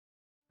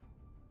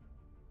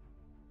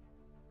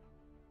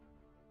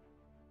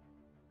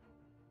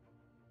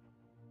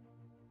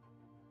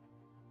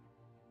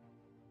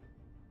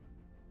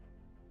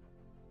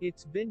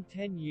It's been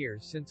 10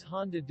 years since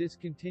Honda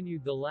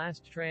discontinued the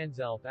last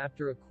Transalp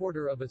after a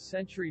quarter of a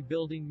century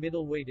building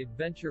middleweight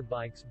adventure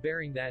bikes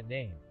bearing that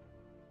name.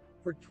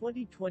 For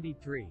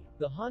 2023,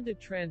 the Honda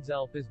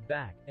Transalp is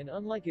back, and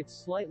unlike its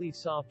slightly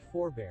soft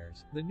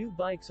forebears, the new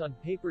bike's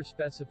on-paper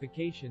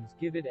specifications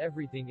give it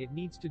everything it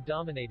needs to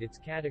dominate its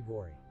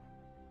category.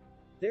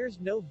 There's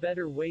no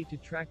better way to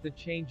track the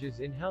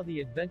changes in how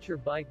the adventure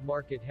bike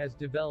market has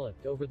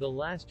developed over the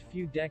last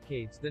few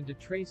decades than to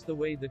trace the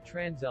way the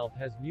Transalp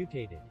has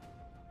mutated.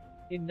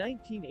 In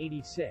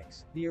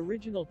 1986, the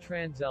original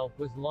Transalp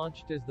was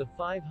launched as the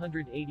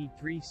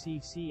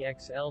 583cc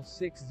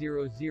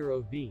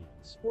XL650V,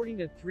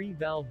 sporting a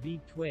 3-valve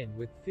V-twin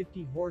with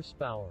 50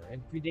 horsepower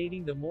and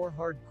predating the more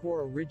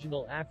hardcore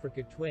original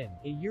Africa Twin,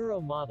 a Euro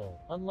model,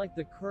 unlike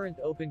the current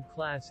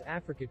open-class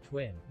Africa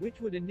Twin,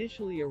 which would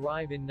initially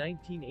arrive in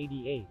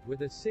 1988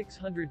 with a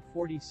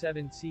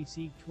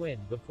 647cc twin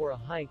before a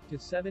hike to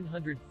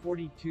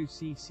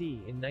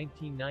 742cc in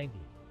 1990.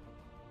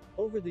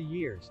 Over the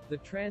years, the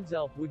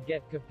Transalp would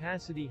get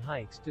capacity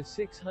hikes to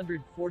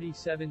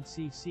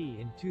 647cc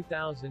in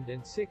 2000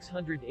 and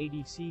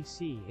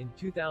 680cc in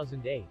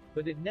 2008,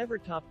 but it never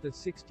topped the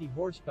 60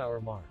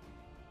 horsepower mark.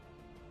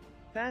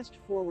 Fast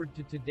forward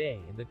to today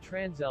and the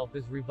Transalp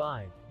is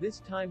revived,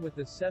 this time with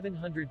the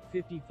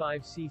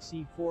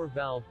 755cc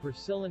 4-valve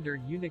per-cylinder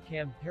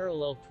Unicam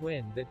parallel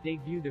twin that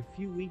debuted a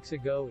few weeks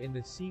ago in the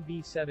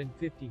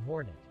XL750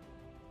 Hornet.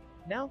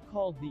 Now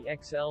called the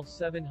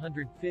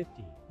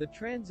XL750, the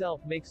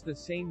Transalp makes the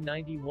same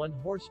 91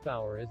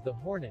 horsepower as the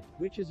Hornet,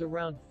 which is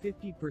around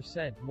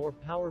 50% more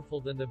powerful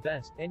than the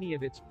best any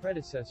of its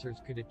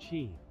predecessors could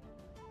achieve.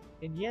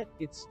 And yet,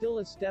 it's still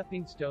a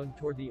stepping stone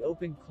toward the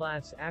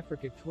open-class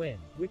Africa Twin,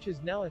 which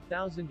is now a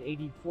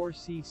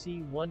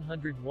 1084cc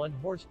 101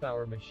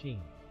 horsepower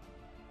machine.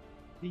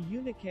 The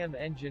Unicam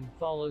engine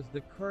follows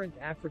the current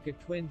Africa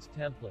Twins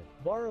template,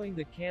 borrowing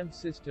the cam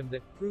system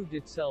that proved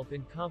itself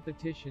in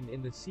competition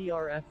in the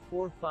CRF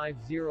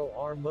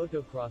 450R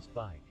motocross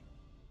bike.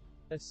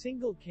 A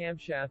single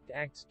camshaft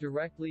acts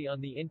directly on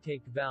the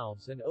intake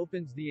valves and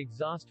opens the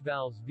exhaust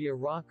valves via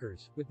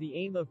rockers, with the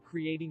aim of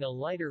creating a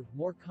lighter,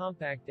 more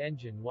compact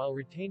engine while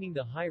retaining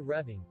the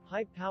high-revving,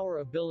 high-power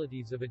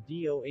abilities of a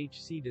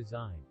DOHC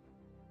design.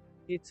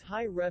 It's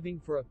high revving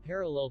for a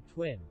parallel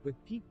twin,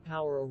 with peak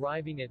power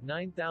arriving at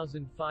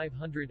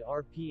 9,500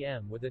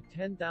 RPM with a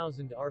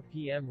 10,000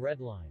 RPM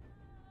redline.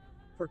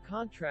 For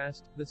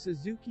contrast, the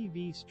Suzuki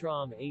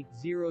V-Strom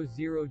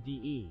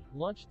 800DE,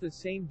 launched the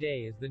same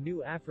day as the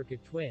new Africa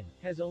Twin,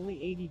 has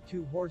only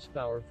 82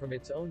 horsepower from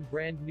its own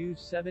brand-new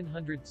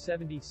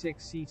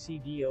 776cc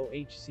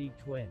DOHC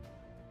twin.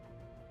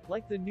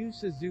 Like the new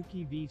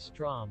Suzuki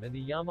V-Strom and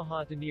the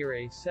Yamaha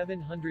Tenere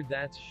 700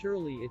 that's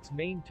surely its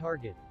main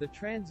target, the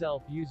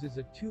Transalp uses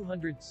a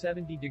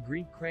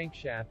 270-degree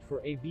crankshaft for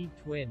a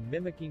V-twin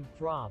mimicking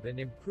throb and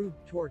improved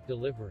torque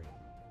delivery.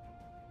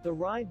 The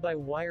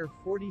ride-by-wire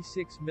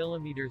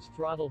 46mm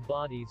throttle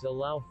bodies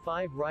allow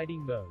 5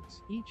 riding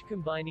modes, each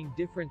combining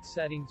different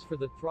settings for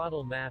the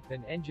throttle map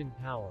and engine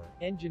power,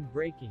 engine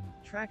braking,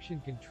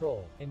 traction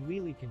control, and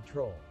wheelie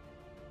control.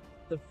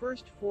 The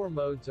first 4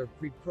 modes are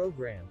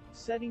pre-programmed,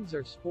 settings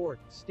are Sport,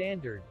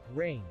 Standard,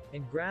 Rain,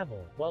 and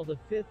Gravel, while the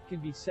 5th can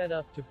be set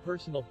up to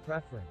personal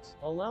preference,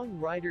 allowing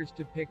riders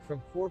to pick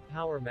from 4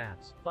 power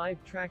maps, 5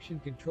 traction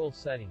control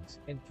settings,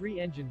 and 3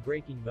 engine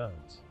braking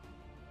modes.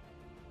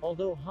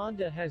 Although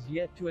Honda has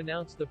yet to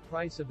announce the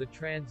price of the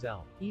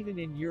Transalp, even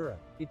in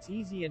Europe, it's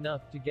easy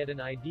enough to get an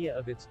idea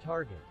of its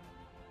target.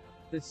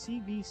 The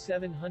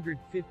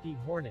XL750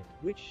 Hornet,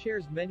 which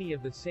shares many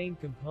of the same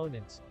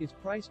components, is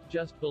priced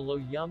just below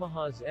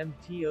Yamaha's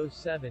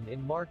MT-07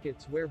 in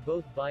markets where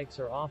both bikes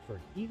are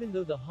offered, even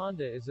though the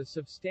Honda is a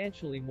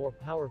substantially more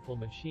powerful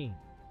machine.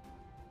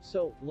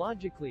 So,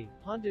 logically,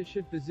 Honda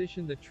should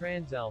position the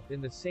Transalp in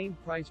the same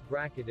price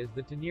bracket as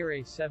the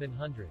Tenere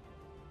 700.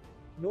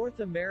 North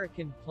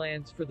American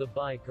plans for the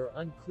bike are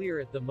unclear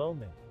at the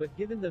moment, but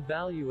given the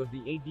value of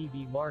the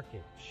ADV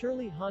market,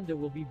 surely Honda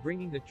will be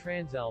bringing the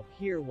Transalp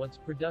here once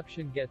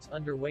production gets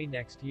underway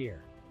next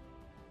year.